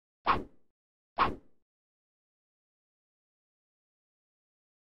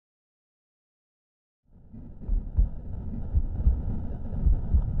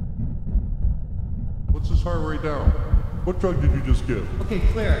his heart rate down. What drug did you just give? Okay,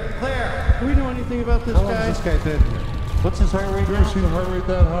 Claire, do we know anything about this guy? How long has this guy been here? What's his heart rate You now? ever seen a heart rate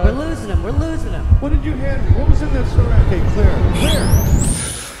that high? We're losing him. What did you hand me? What was in that syringe? Okay, Claire.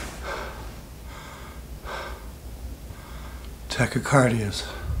 Tachycardias.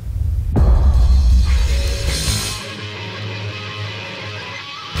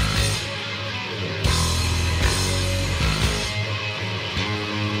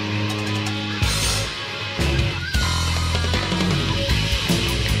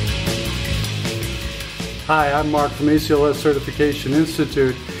 Hi, I'm Mark from ACLS Certification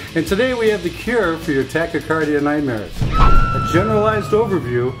Institute, and today we have the cure for your tachycardia nightmares. A generalized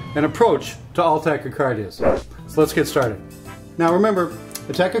overview and approach to all tachycardias. So let's get started. Now remember,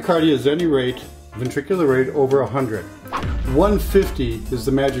 a tachycardia is any rate, ventricular rate, over 100. 150 is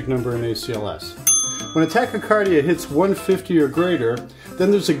the magic number in ACLS. When a tachycardia hits 150 or greater, then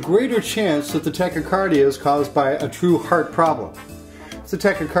there's a greater chance that the tachycardia is caused by a true heart problem. If the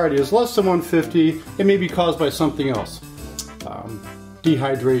tachycardia is less than 150, it may be caused by something else.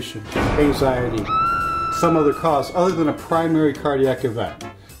 Dehydration, anxiety, some other cause other than a primary cardiac event.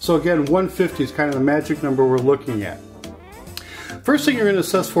 So again, 150 is kind of the magic number we're looking at. First thing you're going to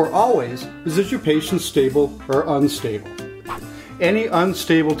assess for always is your patient stable or unstable? Any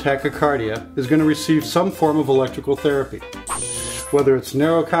unstable tachycardia is going to receive some form of electrical therapy. Whether it's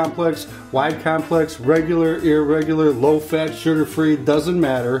narrow complex, wide complex, regular, irregular, low fat, sugar-free, doesn't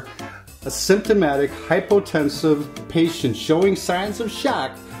matter. A symptomatic hypotensive patient showing signs of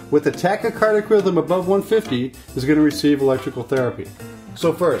shock with a tachycardic rhythm above 150 is going to receive electrical therapy.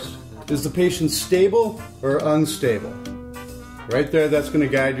 So first, is the patient stable or unstable? Right there, that's going to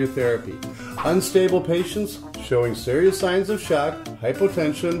guide your therapy. Unstable patients showing serious signs of shock,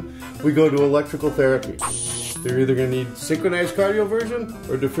 hypotension, we go to electrical therapy. They're either going to need synchronized cardioversion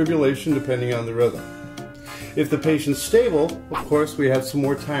or defibrillation depending on the rhythm. If the patient's stable, of course, we have some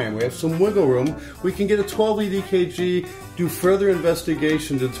more time. We have some wiggle room. We can get a 12-lead EKG, do further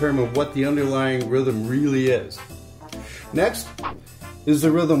investigation to determine what the underlying rhythm really is. Next, is the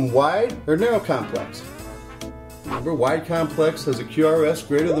rhythm wide or narrow complex? Remember, wide complex has a QRS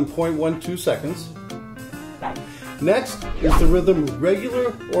greater than 0.12 seconds. Next, is the rhythm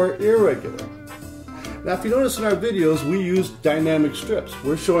regular or irregular? Now, if you notice in our videos, we use dynamic strips.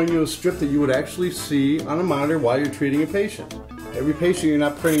 We're showing you a strip that you would actually see on a monitor while you're treating a patient. Every patient, you're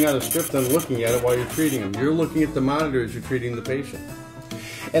not printing out a strip then looking at it while you're treating them. You're looking at the monitor as you're treating the patient.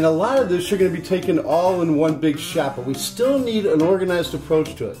 And a lot of this you're going to be taking all in one big shot, but we still need an organized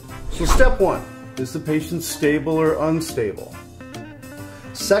approach to it. So step one, is the patient stable or unstable?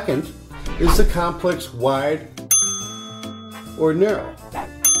 Second, is the complex wide or narrow?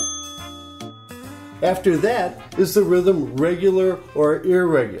 After that, is the rhythm regular or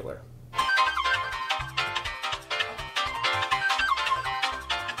irregular?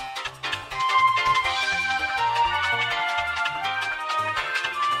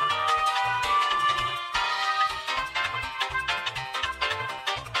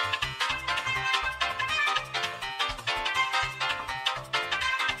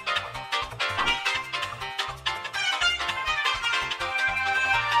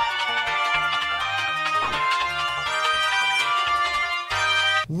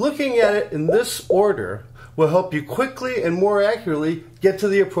 Looking at it in this order will help you quickly and more accurately get to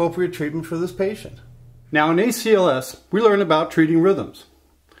the appropriate treatment for this patient. Now in ACLS, we learn about treating rhythms.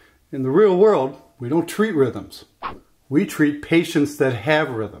 In the real world, we don't treat rhythms. We treat patients that have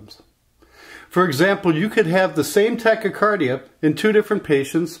rhythms. For example, you could have the same tachycardia in two different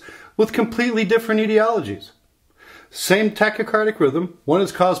patients with completely different etiologies. Same tachycardic rhythm, one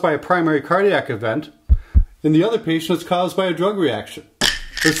is caused by a primary cardiac event, and the other patient is caused by a drug reaction.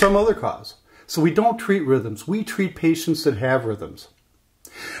 There's some other cause. So we don't treat rhythms. We treat patients that have rhythms.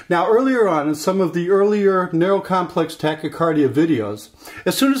 Now earlier on in some of the earlier narrow complex tachycardia videos,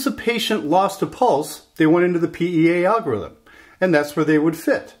 as soon as the patient lost a pulse, they went into the PEA algorithm. And that's where they would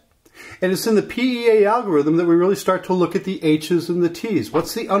fit. And it's in the PEA algorithm that we really start to look at the H's and the T's.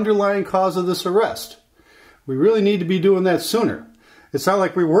 What's the underlying cause of this arrest? We really need to be doing that sooner. It's not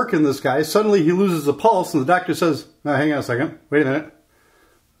like we're working this guy. Suddenly he loses a pulse and the doctor says, "Now, hang on a second, wait a minute.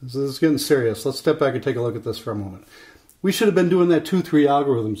 This is getting serious. Let's step back and take a look at this for a moment." We should have been doing that 2-3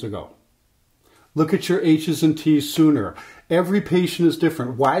 algorithms ago. Look at your H's and T's sooner. Every patient is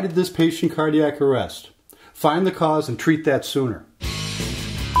different. Why did this patient cardiac arrest? Find the cause and treat that sooner.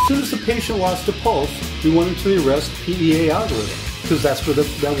 As soon as the patient lost a pulse, we went into the arrest PEA algorithm because that's where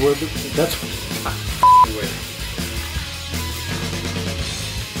that's